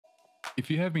If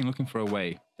you have been looking for a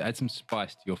way to add some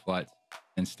spice to your flights,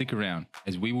 then stick around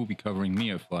as we will be covering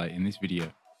NeoFly in this video.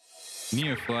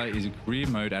 NeoFly is a career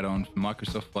mode add-on for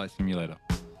Microsoft Flight Simulator.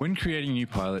 When creating a new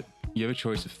pilot, you have a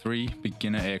choice of 3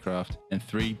 beginner aircraft and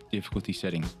 3 difficulty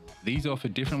settings. These offer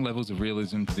different levels of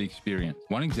realism to the experience.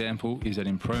 One example is that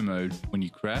in Pro mode, when you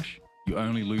crash, you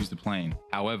only lose the plane.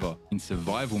 However, in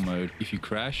survival mode, if you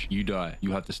crash, you die.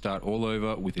 You have to start all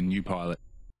over with a new pilot.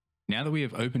 Now that we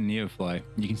have opened NeoFly,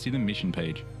 you can see the mission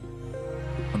page.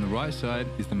 On the right side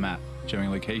is the map, showing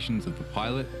locations of the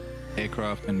pilot,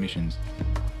 aircraft, and missions.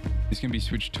 This can be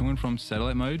switched to and from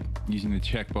satellite mode using the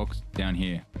checkbox down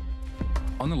here.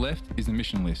 On the left is the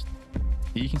mission list.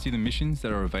 Here you can see the missions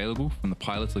that are available from the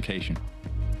pilot's location.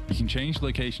 You can change the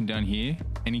location down here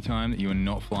anytime that you are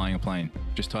not flying a plane.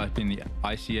 Just type in the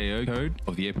ICAO code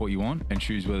of the airport you want and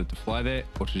choose whether to fly there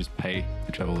or to just pay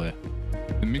to travel there.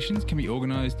 The missions can be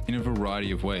organized in a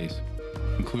variety of ways,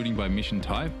 including by mission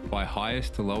type, by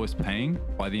highest to lowest paying,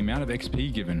 by the amount of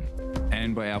XP given,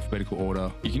 and by alphabetical order.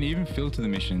 You can even filter the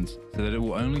missions so that it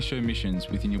will only show missions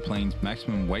within your plane's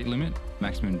maximum weight limit,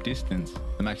 maximum distance,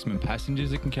 the maximum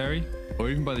passengers it can carry, or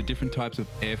even by the different types of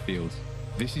airfields.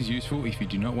 This is useful if you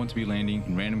do not want to be landing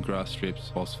in random grass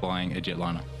strips whilst flying a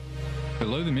jetliner.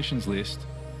 Below the missions list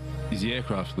is the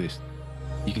aircraft list.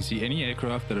 You can see any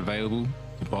aircraft that are available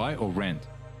to buy or rent.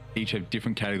 Each have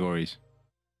different categories.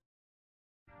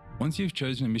 Once you've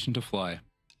chosen a mission to fly,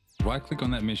 right-click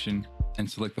on that mission and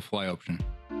select the fly option.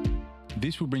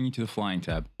 This will bring you to the flying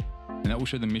tab, and that will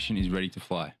show the mission is ready to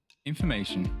fly.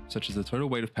 Information such as the total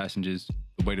weight of passengers,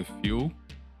 the weight of fuel,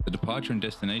 the departure and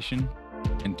destination,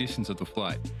 and distance of the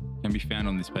flight can be found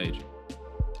on this page.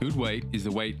 Good weight is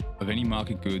the weight of any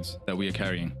market goods that we are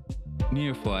carrying.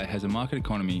 NeoFly has a market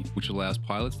economy which allows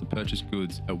pilots to purchase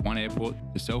goods at one airport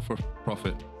to sell for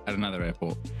profit at another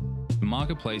airport. The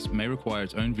marketplace may require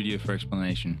its own video for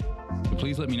explanation, so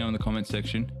please let me know in the comments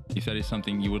section if that is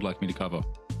something you would like me to cover.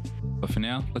 But for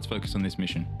now, let's focus on this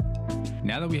mission.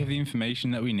 Now that we have the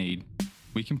information that we need,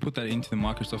 we can put that into the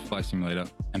Microsoft Flight Simulator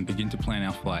and begin to plan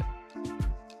our flight.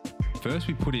 First,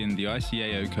 we put in the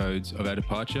ICAO codes of our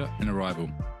departure and arrival.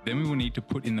 Then we will need to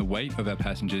put in the weight of our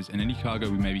passengers and any cargo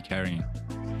we may be carrying.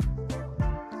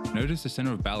 Notice the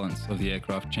center of balance of the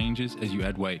aircraft changes as you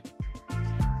add weight.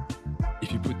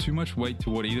 If you put too much weight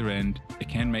toward either end, it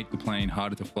can make the plane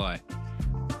harder to fly.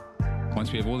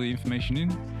 Once we have all the information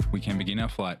in, we can begin our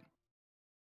flight.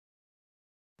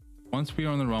 Once we are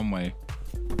on the runway,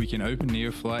 we can open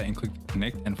NeoFly and click the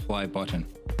Connect and Fly button.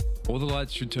 All the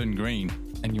lights should turn green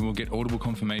and you will get audible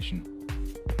confirmation.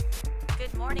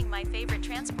 Good morning, my favorite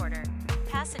transporter.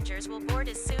 Passengers will board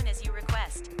as soon as you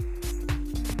request.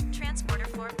 Transporter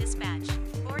form dispatch.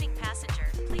 Boarding passenger,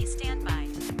 please stand by.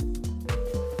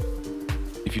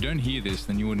 If you don't hear this,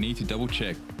 then you will need to double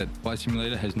check that Flight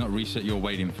Simulator has not reset your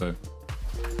weight info.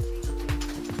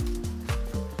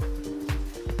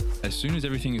 As soon as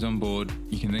everything is on board,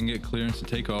 you can then get clearance to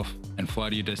take off and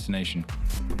fly to your destination.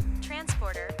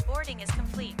 Transporter, boarding is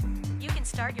complete. You can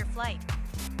start your flight.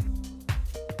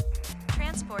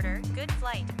 Transporter, good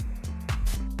flight.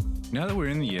 Now that we're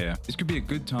in the air, this could be a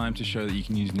good time to show that you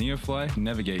can use NeoFly to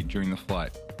navigate during the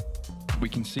flight. We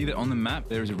can see that on the map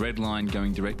there is a red line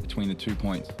going direct between the 2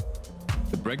 points.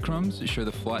 The breadcrumbs show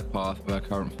the flight path of our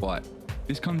current flight.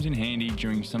 This comes in handy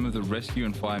during some of the rescue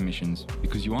and fire missions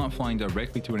because you aren't flying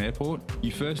directly to an airport.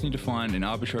 You first need to find an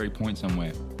arbitrary point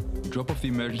somewhere, drop off the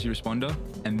emergency responder,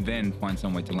 and then find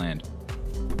somewhere to land.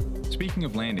 Speaking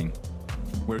of landing,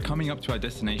 we're coming up to our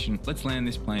destination. Let's land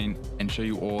this plane and show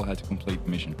you all how to complete the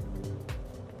mission.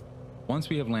 Once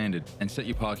we have landed and set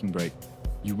your parking brake,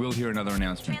 you will hear another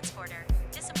announcement. Transporter,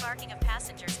 disembarking of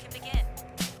passengers can begin.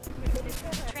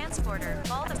 Transporter,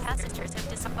 all the passengers have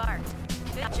disembarked.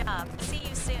 Good job, see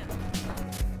you soon.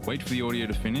 Wait for the audio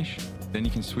to finish, then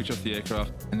you can switch off the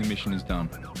aircraft and the mission is done.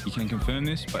 You can confirm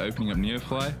this by opening up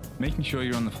NeoFly, making sure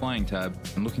you're on the flying tab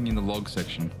and looking in the log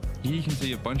section. Here you can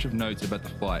see a bunch of notes about the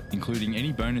flight, including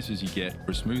any bonuses you get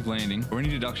for a smooth landing or any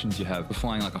deductions you have for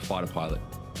flying like a fighter pilot.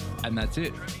 And that's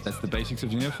it. That's the basics of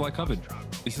NeoFly covered.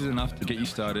 This is enough to get you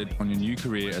started on your new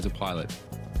career as a pilot.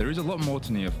 There is a lot more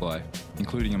to NeoFly,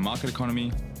 including a market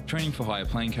economy, training for higher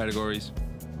plane categories,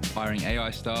 hiring AI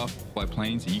staff to fly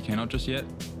planes that you cannot just yet,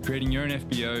 creating your own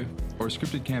FBO, or a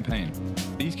scripted campaign.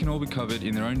 These can all be covered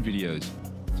in their own videos,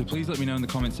 so please let me know in the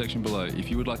comments section below if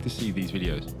you would like to see these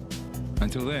videos.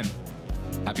 Until then,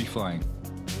 happy flying.